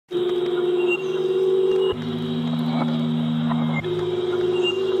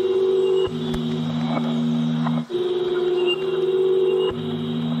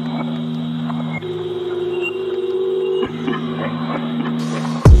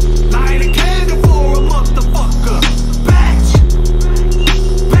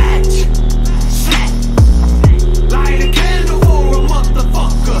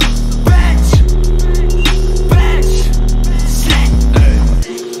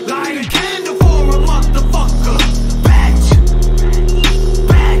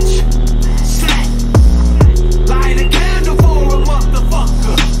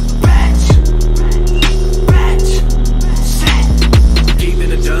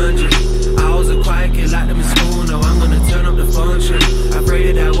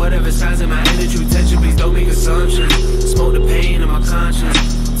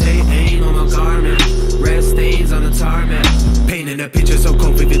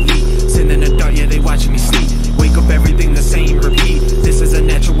watching me sleep. Wake up, everything the same, repeat. This is a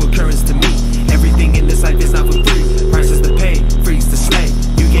natural occurrence to me. Everything in this life is not for free. Prices to pay, freaks to slay.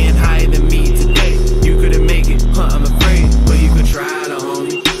 You getting higher than me today. You couldn't make it, I'm afraid. But you could try to,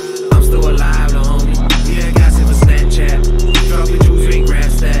 homie. I'm still alive, though, homie. Yeah, I got it for Snapchat. Drop your juice, you ain't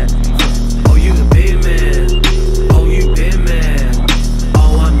grasp that. Oh, you the big man. Oh, you big man.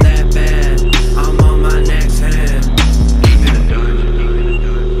 Oh, I'm that bad. I'm on my next hand. Geeked in a dungeon.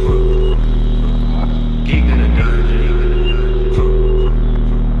 Geeked in a dungeon.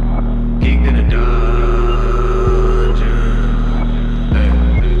 Geeked in a dungeon. Hey.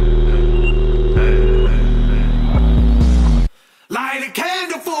 Light a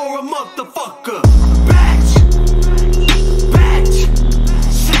candle for a motherfucker.